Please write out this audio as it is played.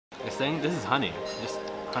thing? This is honey. Just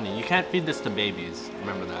honey. You can't feed this to babies.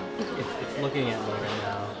 Remember that. It's looking at me right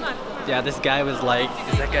now. Yeah, this guy was like,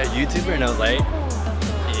 is that guy a YouTuber? And I was like,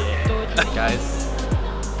 yeah. Guys,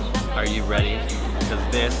 are you ready? Because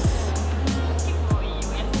this...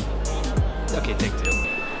 Okay, take two.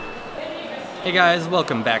 Hey guys,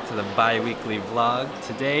 welcome back to the bi-weekly vlog.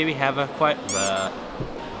 Today we have a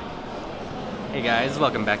Hey guys,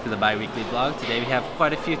 welcome back to the bi-weekly vlog. Today we have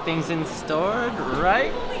quite a few things in store,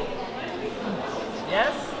 right?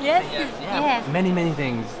 Yes? Yes? Yeah. Yes. Many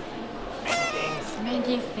things.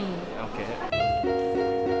 Many things. Okay.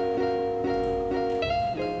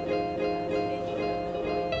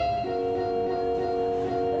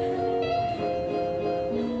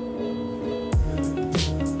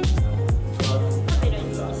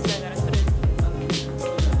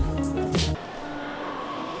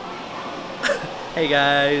 Hey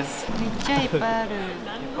guys! めっちゃいっぱいあ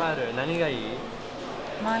る。何がいい?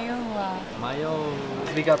 迷うわ。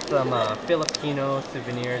We got some Filipino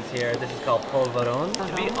souvenirs here. This is called polvoron. To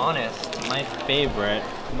be honest, my favorite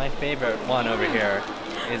one over here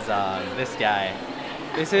is this guy.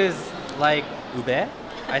 This is like ube.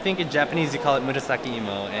 I think in Japanese you call it murasaki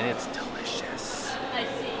imo, and it's delicious. I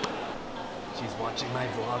see. She's watching my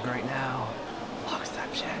vlog right now.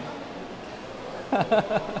 Vlogception.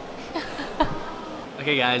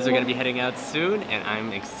 Okay guys, we're gonna be heading out soon and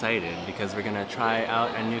I'm excited because we're gonna try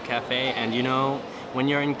out a new cafe, and you know, when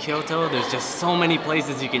you're in Kyoto, there's just so many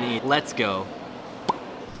places you can eat. Let's go.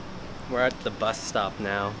 We're at the bus stop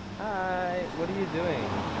now. Hi, what are you doing?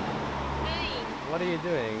 Hey. What are you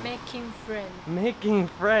doing? Making friends. Making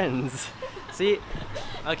friends. See?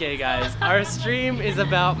 Okay guys, our stream is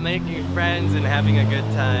about making friends and having a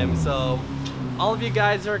good time, so all of you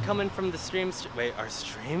guys who are coming from the stream, wait, our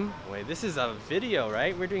stream? Wait, this is a video,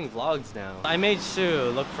 right? We're doing vlogs now. I made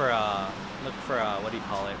Shuu look for a, what do you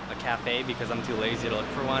call it? A cafe, because I'm too lazy to look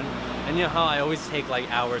for one. And you know how I always take like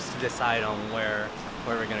hours to decide on where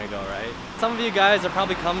we're gonna go, right? Some of you guys are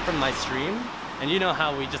probably coming from my stream, and you know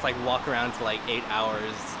how we just like walk around for like 8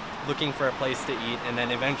 hours looking for a place to eat, and then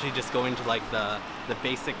eventually just go into like the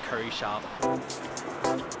basic curry shop.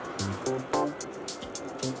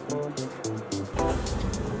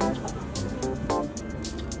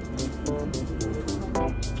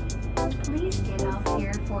 Please get off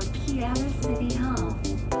here for Kyoto City Hall.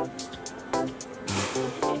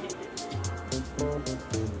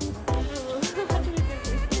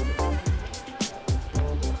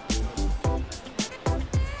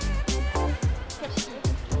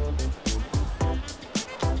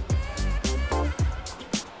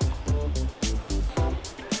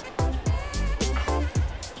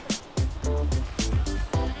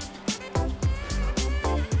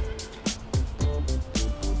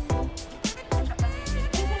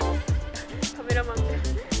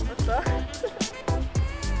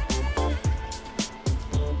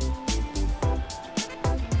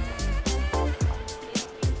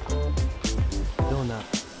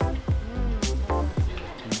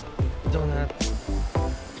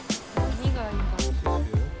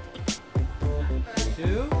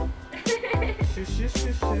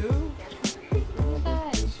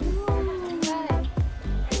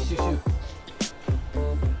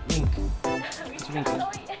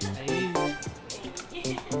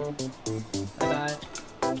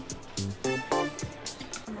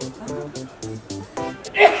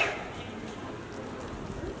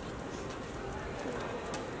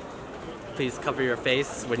 Please cover your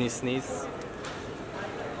face when you sneeze.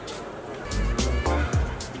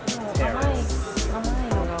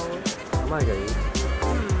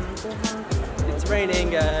 It's raining,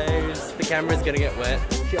 guys. The camera's gonna get wet.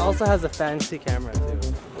 She also has a fancy camera too.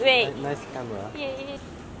 Wait. Nice camera. Yeah.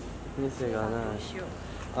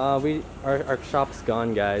 Our shop's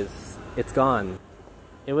gone, guys. It's gone.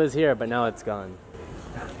 It was here, but now it's gone.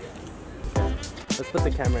 Let's put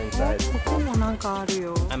the camera inside.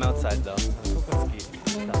 I'm outside though.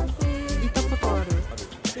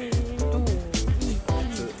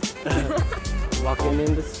 Walking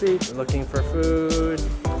in the street, looking for food.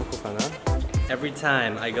 Every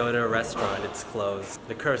time I go to a restaurant, it's closed.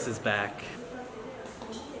 The curse is back.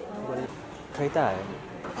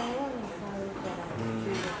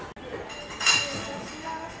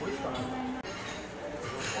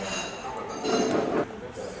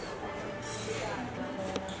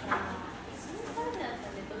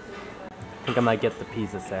 I think I might get the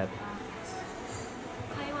pizza set.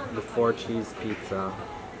 The 4-cheese pizza.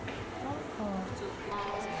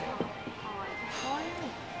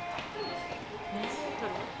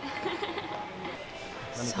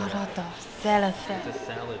 Salad. It's a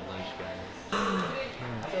salad lunch, guys.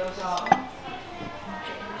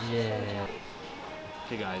 Yeah.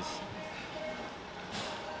 Hey guys,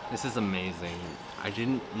 this is amazing. I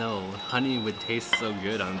didn't know honey would taste so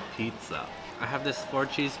good on pizza. I have this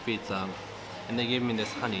 4-cheese pizza, and they gave me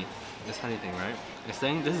this honey thing, right? They're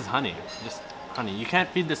saying this is honey, just honey. You can't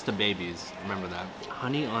feed this to babies, remember that.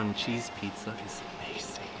 Honey on cheese pizza is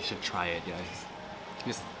amazing. You should try it, guys.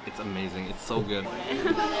 It's amazing, it's so good.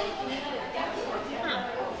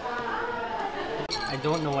 I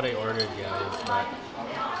don't know what I ordered, guys, but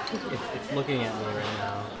it's looking at me right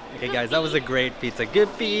now. Okay, guys, that was a great pizza.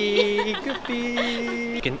 Goopy,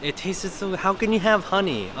 goopy. It tasted so. How can you have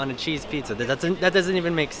honey on a cheese pizza? That doesn't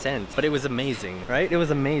even make sense. But it was amazing, right? It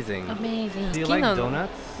was amazing. Amazing. Do you like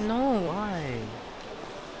donuts? No. Why?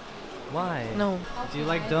 Why? No. Do you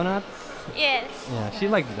like donuts? Yes. Yeah, she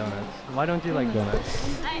likes donuts. Why don't you like donuts?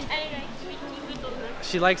 I like making donuts.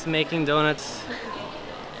 She likes making donuts.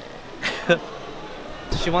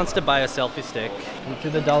 She wants to buy a selfie stick. Into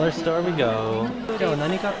the dollar store we go. Yo,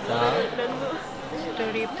 nani katta?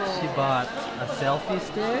 She bought a selfie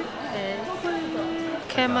stick,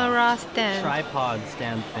 Camera stand. tripod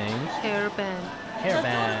stand thing, Hairband.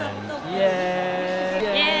 hairband. Yay!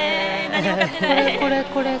 Yay!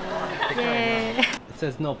 Yeah. It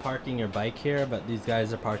says no parking your bike here, but these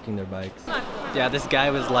guys are parking their bikes. Yeah, this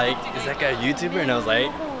guy was like, is that guy a YouTuber? And I was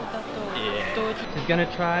like, yeah. She's gonna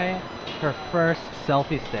try her first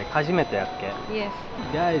selfie stick. 初めてやっけ? Yes.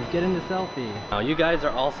 Guys, get in the selfie. Now, you guys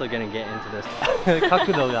are also gonna get into this.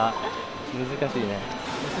 角度が難しいね.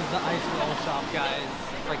 This is the ice roll shop, guys.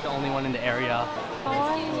 It's like the only one in the area.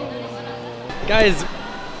 Guys,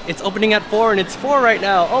 it's opening at 4 and it's 4 right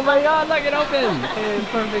now. Oh my god, look it open! Hey,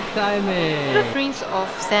 perfect timing. Prince of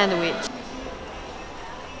sandwich.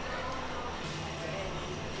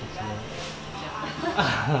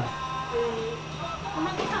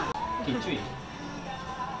 Kichui.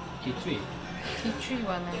 Kichui. きつい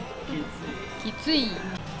はない。きつい。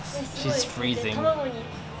 She's freezing. 卵に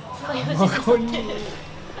使い始めて。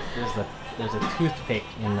 There's a toothpick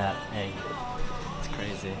in that egg. It's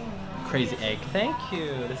crazy. Crazy egg. Thank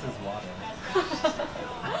you. This is water.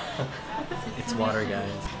 It's water,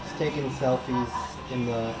 guys. Just taking selfies in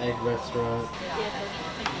the egg restaurant.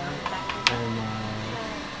 And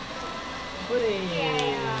pudding.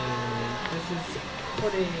 This is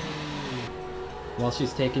pudding. While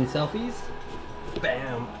she's taking selfies,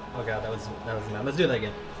 bam. Oh god, that was mad. Let's do that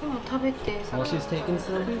again. でも食べて While she's taking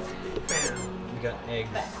selfies, bam. We got eggs.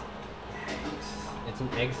 It's an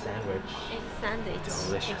egg sandwich. エッグサンドイッチ。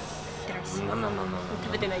 Delicious. No, no, no, no,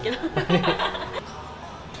 食べてないけど。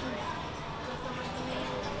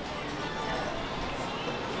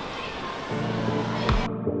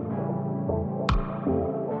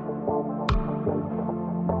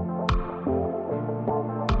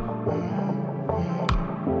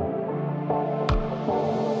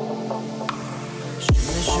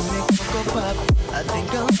 Shimmy, shimmy, cocoa pop. I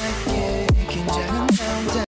think I like